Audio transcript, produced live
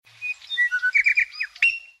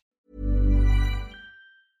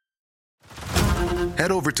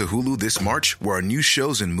Head over to Hulu this March, where our new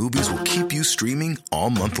shows and movies will keep you streaming all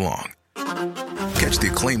month long. Catch the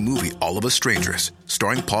acclaimed movie All of Us Strangers,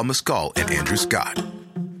 starring Paul Mescal and Andrew Scott.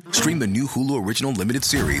 Stream the new Hulu original limited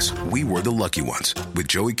series We Were the Lucky Ones with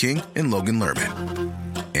Joey King and Logan Lerman.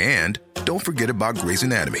 And don't forget about Grey's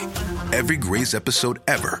Anatomy. Every Grey's episode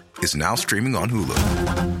ever is now streaming on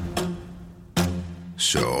Hulu.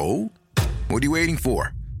 So, what are you waiting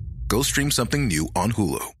for? Go stream something new on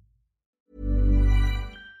Hulu.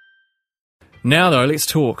 Now, though, let's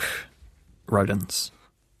talk rodents.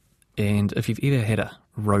 And if you've ever had a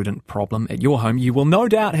rodent problem at your home, you will no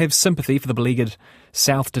doubt have sympathy for the beleaguered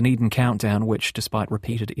South Dunedin countdown, which, despite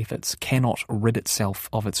repeated efforts, cannot rid itself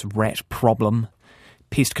of its rat problem.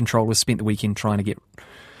 Pest controllers spent the weekend trying to get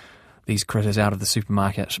these critters out of the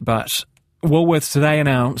supermarket, but Woolworths today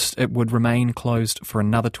announced it would remain closed for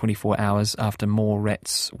another 24 hours after more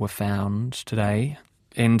rats were found today.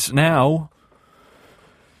 And now,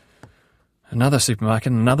 another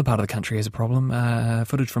supermarket in another part of the country has a problem.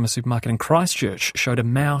 Footage from a supermarket in Christchurch showed a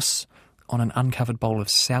mouse on an uncovered bowl of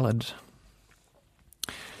salad.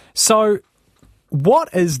 So,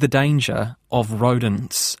 what is the danger of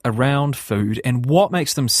rodents around food, and what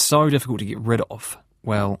makes them so difficult to get rid of?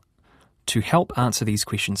 Well, to help answer these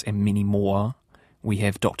questions and many more, we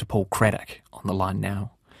have Dr. Paul Craddock on the line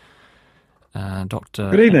now.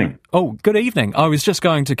 Good evening. Good evening. I was just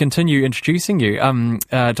going to continue introducing you.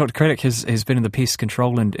 Dr. Craddock has been in the pest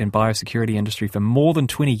control and biosecurity industry for more than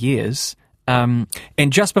 20 years. And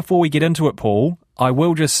just before we get into it, Paul, I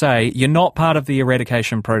will just say you're not part of the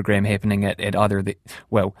eradication program happening at either of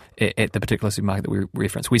at the particular supermarket that we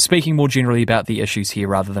reference. We're speaking more generally about the issues here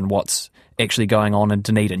rather than what's actually going on in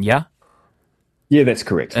Dunedin, yeah? Yeah, that's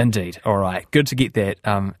correct. Indeed. All right. Good to get that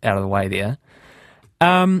out of the way there.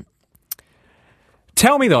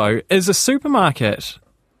 Tell me, though, is a supermarket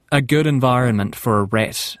a good environment for a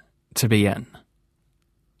rat to be in?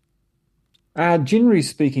 Generally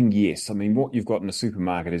speaking, yes. I mean, what you've got in a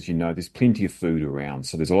supermarket, as you know, there's plenty of food around.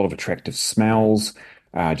 So there's a lot of attractive smells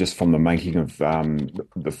just from the making of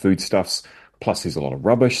the foodstuffs. Plus, there's a lot of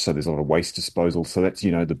rubbish, so there's a lot of waste disposal. So that's,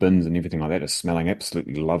 the bins and everything like that are smelling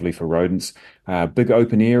absolutely lovely for rodents. Big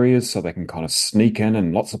open areas, so they can kind of sneak in,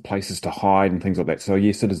 and lots of places to hide and things like that. So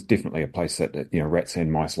yes, it is definitely a place that rats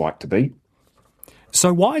and mice like to be.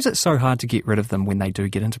 So why is it so hard to get rid of them when they do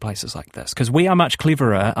get into places like this? Because we are much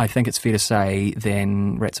cleverer, I think it's fair to say,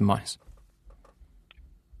 than rats and mice.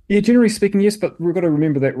 Yeah, generally speaking, yes, but we've got to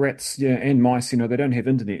remember that rats and mice, they don't have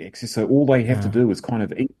internet access, so all they have to do is kind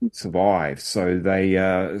of eat and survive. So they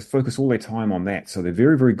focus all their time on that. So they're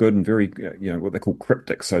very, very good and very, what they call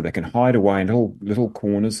cryptic. So they can hide away in little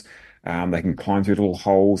corners. They can climb through little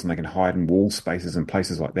holes, and they can hide in wall spaces and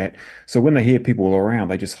places like that. So when they hear people around,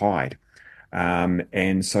 they just hide.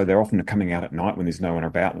 And so they're often coming out at night when there's no one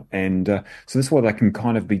about. And so that's why they can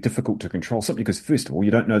kind of be difficult to control, simply because, first of all,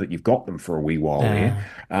 you don't know that you've got them for a wee while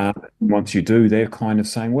there. Once you do, they're kind of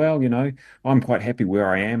saying, well, I'm quite happy where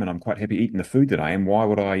I am, and I'm quite happy eating the food that I am. Why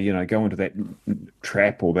would I, go into that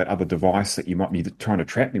trap or that other device that you might be trying to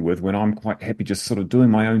trap me with when I'm quite happy just sort of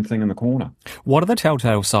doing my own thing in the corner? What are the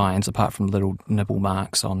telltale signs, apart from little nibble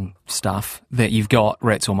marks on stuff, that you've got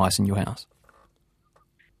rats or mice in your house?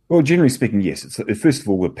 Well, generally speaking, yes. First of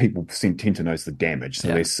all, the people tend to notice the damage. So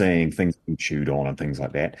they're seeing things being chewed on and things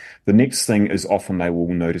like that. The next thing is often they will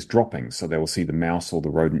notice droppings. So they will see the mouse or the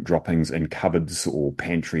rodent droppings in cupboards or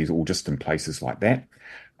pantries or just in places like that.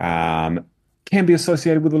 Can be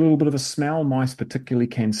associated with a little bit of a smell. Mice particularly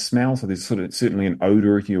can smell. So there's certainly an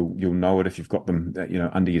odor. You'll know it if you've got them,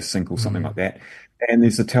 under your sink or something like that. And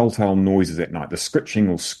there's the telltale noises at night, the scritching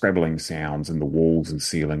or scrabbling sounds in the walls and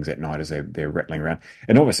ceilings at night as they're rattling around.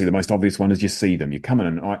 And obviously the most obvious one is you see them. You come in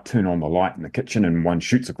at night, turn on the light in the kitchen, and one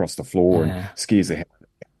shoots across the floor and scares the hell out of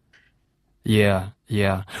you.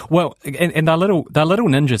 Yeah. Well, and they're little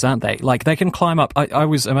ninjas, aren't they? Like, they can climb up. I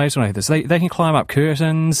was amazed when I heard this. They can climb up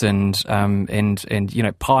curtains and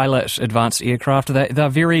pilot advanced aircraft. They're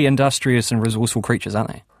very industrious and resourceful creatures,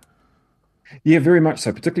 aren't they? Yeah, very much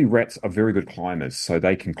so. Particularly rats are very good climbers, so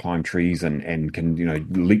they can climb trees and can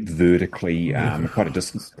leap vertically quite a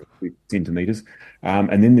distance, centimeters.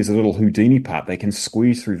 And then there's a little Houdini part. They can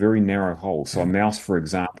squeeze through very narrow holes. So a mouse, for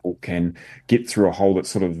example, can get through a hole that's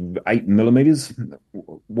sort of 8 millimeters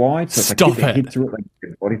wide. So if they get their head through it, they can get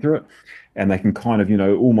their body through it. And they can kind of,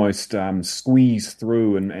 almost squeeze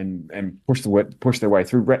through and push their way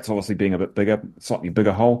through. Rats obviously being a bit bigger, slightly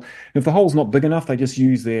bigger hole. If the hole's not big enough, they just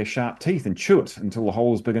use their sharp teeth and chew it until the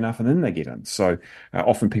hole is big enough, and then they get in. So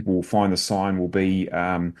often people will find the sign will be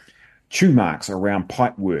chew marks around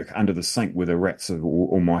pipe work under the sink where the rats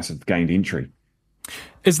or mice have gained entry.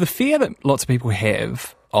 Is the fear that lots of people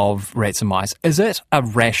have of rats and mice, is it a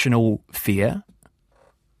rational fear?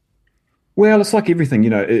 Well, it's like everything,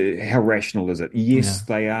 how rational is it? Yeah. Yes,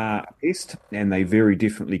 they are a pest and they very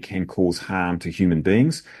definitely can cause harm to human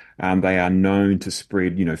beings. They are known to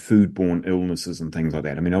spread, foodborne illnesses and things like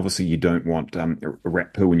that. I mean, obviously you don't want a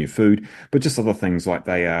rat poo in your food, but just other things like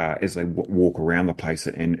they are, as they walk around the place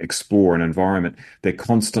and explore an environment, they're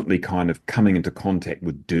constantly kind of coming into contact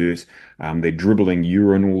with dirt. They're dribbling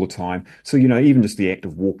urine all the time. So, even just the act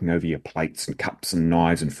of walking over your plates and cups and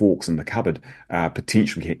knives and forks in the cupboard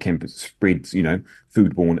potentially can spread,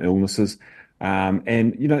 foodborne illnesses.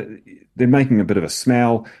 And they're making a bit of a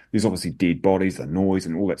smell. There's obviously dead bodies, the noise,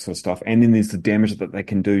 and all that sort of stuff. And then there's the damage that they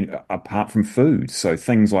can do apart from food. So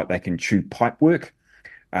things like they can chew pipework.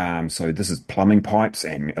 So this is plumbing pipes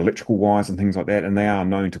and electrical wires and things like that. And they are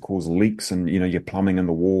known to cause leaks and your plumbing in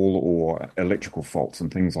the wall or electrical faults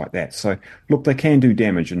and things like that. So look, they can do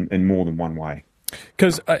damage in more than one way.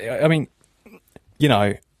 Because I mean,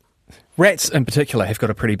 rats in particular have got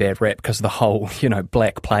a pretty bad rap because of the whole,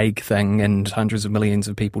 Black Plague thing and hundreds of millions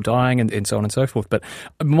of people dying and so on and so forth. But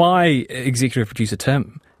my executive producer,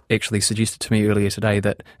 Tim, actually suggested to me earlier today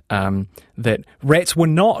that that rats were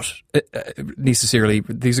not necessarily,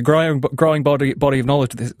 there's a growing body of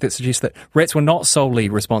knowledge that suggests that rats were not solely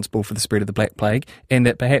responsible for the spread of the Black Plague, and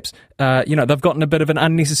that perhaps, they've gotten a bit of an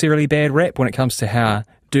unnecessarily bad rap when it comes to how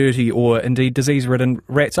dirty or indeed disease-ridden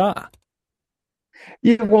rats are.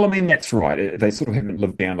 Yeah, well, I mean, that's right. They sort of haven't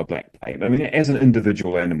lived down the Black Plague. I mean, as an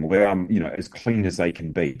individual animal, they're, as clean as they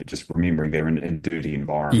can be, but just remembering they're in dirty Yeah,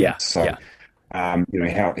 environments. So, yeah.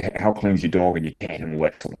 how clean's your dog and your cat and all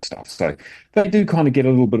that sort of stuff. So they do kind of get a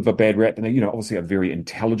little bit of a bad rap, and they're, obviously a very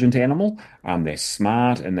intelligent animal. They're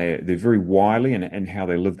smart and they're very wily in how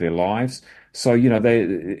they live their lives. So,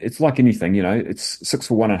 it's like anything, it's six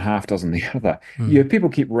for one and half dozen the other. People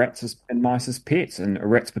keep rats and mice as pets, and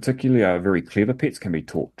rats particularly are very clever pets, can be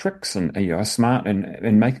taught tricks and, are smart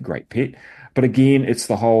and make a great pet. But again, it's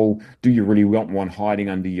the whole, do you really want one hiding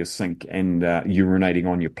under your sink and urinating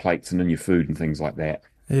on your plates and in your food and things like that?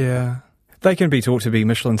 Yeah. They can be taught to be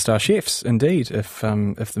Michelin star chefs, indeed, if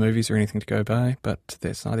the movies are anything to go by, but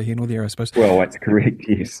that's neither here nor there, I suppose. Well, that's correct,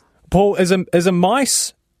 yes. Paul, is a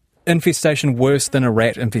mice infestation worse than a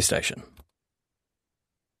rat infestation?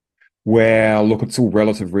 Well, look, it's all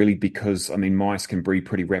relative, really, because I mean, mice can breed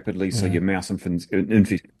pretty rapidly. So your mouse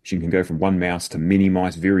infestation can go from one mouse to many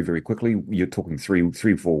mice very, very quickly. You're talking three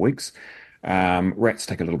or 4 weeks. Rats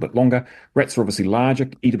take a little bit longer. Rats are obviously larger,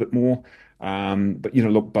 eat a bit more. But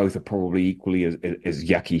look, both are probably equally as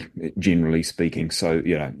yucky, generally speaking. So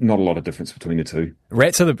not a lot of difference between the two.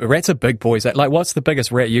 Rats are big boys. Like, what's the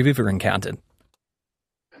biggest rat you've ever encountered?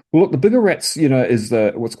 Well, look, the bigger rats, is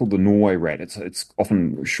what's called the Norway rat. It's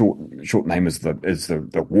often short name is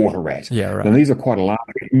the water rat. Yeah, right. And these are quite a large.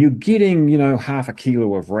 And you're getting, half a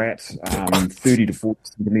kilo of rat, 30 to 40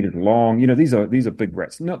 centimeters long. These are big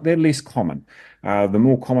rats. No, they're less common. The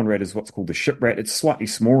more common rat is what's called the ship rat. It's slightly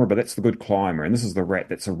smaller, but that's the good climber. And this is the rat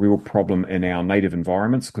that's a real problem in our native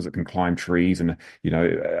environments because it can climb trees and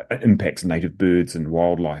impacts native birds and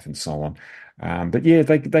wildlife and so on. But yeah,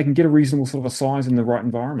 they can get a reasonable sort of a size in the right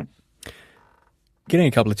environment. Getting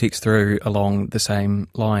a couple of texts through along the same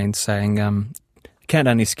lines saying, can't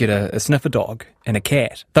only get a sniffer dog and a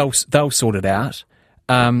cat. They'll sort it out.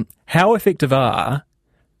 How effective are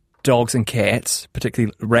dogs and cats,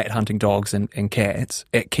 particularly rat hunting dogs and cats,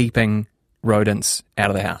 at keeping rodents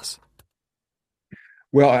out of the house?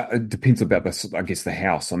 Well, it depends about the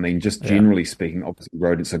house. I mean, just generally speaking, obviously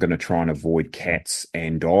rodents are going to try and avoid cats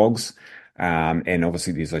and dogs. And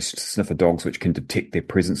obviously there's those sniffer dogs which can detect their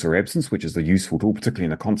presence or absence, which is a useful tool, particularly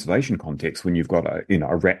in a conservation context when you've got a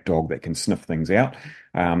rat dog that can sniff things out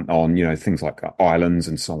on things like islands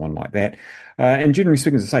and so on like that. And generally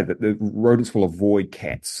speaking, as I say, that the rodents will avoid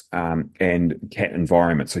cats and cat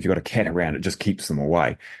environments. So if you've got a cat around, it just keeps them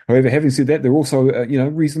away. However, having said that, they're also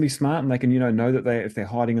reasonably smart, and they can know that if they're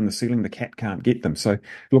hiding in the ceiling, the cat can't get them. So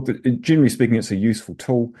look, generally speaking, it's a useful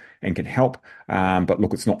tool and can help. But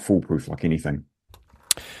look, it's not foolproof like anything.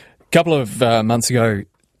 A couple of months ago,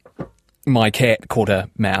 my cat caught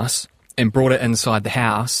a mouse and brought it inside the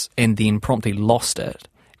house and then promptly lost it.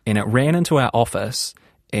 And it ran into our office.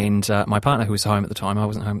 And my partner, who was home at the time, I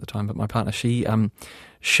wasn't home at the time, but my partner,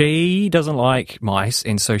 she doesn't like mice,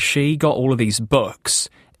 and so she got all of these books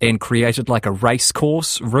and created like a race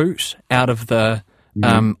course route out of the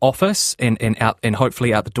office and out and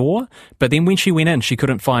hopefully out the door. But then when she went in, she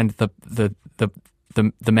couldn't find the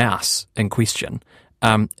mouse in question.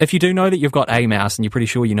 If you do know that you've got a mouse and you're pretty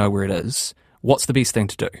sure you know where it is, what's the best thing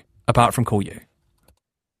to do apart from call you?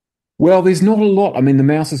 Well, there's not a lot. I mean, the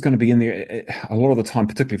mouse is going to be in there a lot of the time,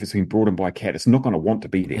 particularly if it's been brought in by a cat. It's not going to want to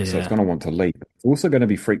be there, so it's Yeah. going to want to leave. It's also going to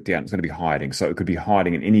be freaked out. It's going to be hiding, so it could be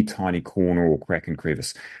hiding in any tiny corner or crack and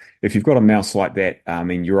crevice. If you've got a mouse like that, I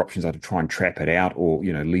mean, your options are to try and trap it out, or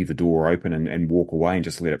leave the door open and walk away and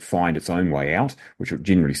just let it find its own way out, which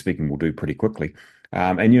generally speaking will do pretty quickly.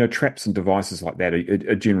 And traps and devices like that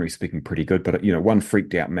are generally speaking pretty good. But one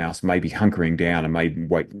freaked out mouse may be hunkering down and may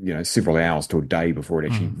wait several hours to a day before it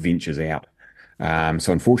actually Mm. ventures out.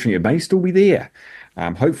 So unfortunately, it may still be there.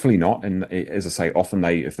 Hopefully not. And as I say, often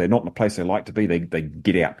if they're not in the place they like to be, they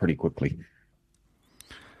get out pretty quickly.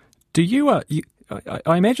 Do you, I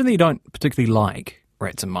imagine that you don't particularly like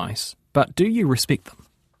rats and mice, but do you respect them?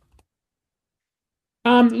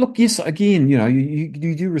 Look, yes, again,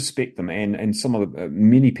 you do respect them, and some of the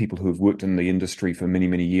many people who have worked in the industry for many,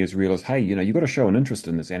 many years realize, hey, you've got to show an interest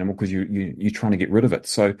in this animal because you're trying to get rid of it.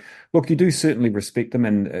 So, look, you do certainly respect them,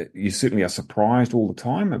 and you certainly are surprised all the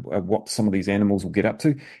time at what some of these animals will get up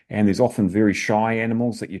to. And there's often very shy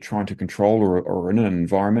animals that you're trying to control or in an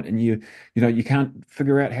environment, and you can't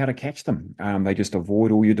figure out how to catch them. They just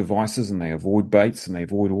avoid all your devices, and they avoid baits, and they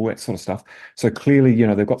avoid all that sort of stuff. So clearly,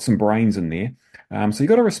 they've got some brains in there. So you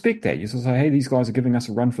got to respect that. You sort of say, hey, these guys are giving us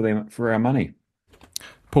a run for our money.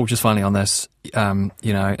 Paul, just finally on this,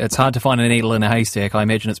 it's hard to find a needle in a haystack. I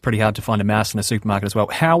imagine it's pretty hard to find a mouse in a supermarket as well.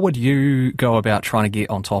 How would you go about trying to get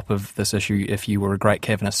on top of this issue if you were a great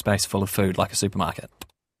cavernous space full of food like a supermarket?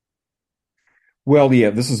 Well, yeah,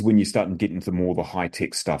 this is when you start to get into more of the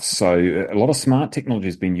high-tech stuff. So a lot of smart technology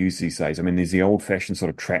has been used these days. I mean, there's the old-fashioned sort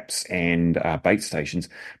of traps and bait stations,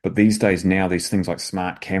 but these days now there's things like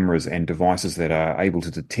smart cameras and devices that are able to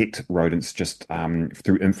detect rodents just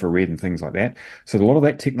through infrared and things like that. So a lot of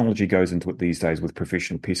that technology goes into it these days with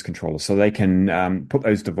professional pest controllers. So they can put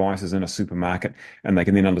those devices in a supermarket and they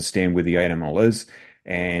can then understand where the animal is.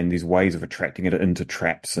 And there's ways of attracting it into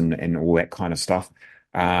traps and all that kind of stuff.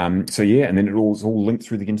 So yeah, and then it's all linked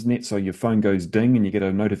through the internet. So your phone goes ding and you get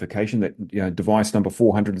a notification that device number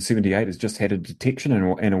 478 has just had a detection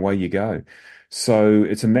and away you go. So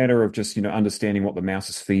it's a matter of just understanding what the mouse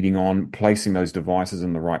is feeding on, placing those devices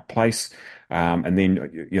in the right place, and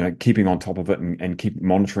then keeping on top of it and keep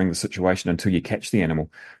monitoring the situation until you catch the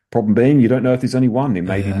animal. Problem being, you don't know if there's only one. There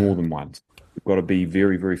may be more than one. We've got to be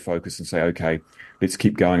very, very focused and say, okay, let's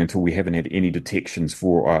keep going until we haven't had any detections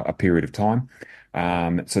for a period of time.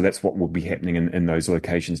 So that's what will be happening in those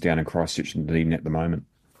locations down in Christchurch and Dunedin at the moment.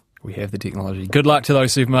 We have the technology. Good luck to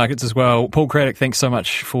those supermarkets as well. Paul Craddock, thanks so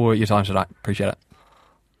much for your time today. Appreciate it.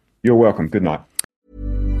 You're welcome. Good night.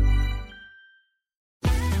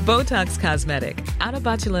 Botox Cosmetic, out of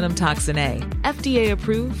botulinum toxin A, FDA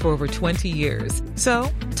approved for over 20 years. So,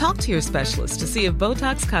 talk to your specialist to see if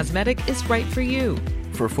Botox Cosmetic is right for you.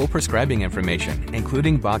 For full prescribing information,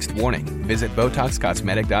 including boxed warning, visit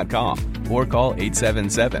BotoxCosmetic.com or call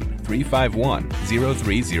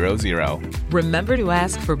 877-351-0300. Remember to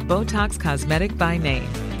ask for Botox Cosmetic by name.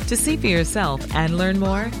 To see for yourself and learn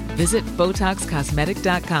more, visit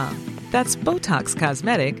BotoxCosmetic.com. That's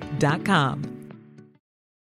BotoxCosmetic.com.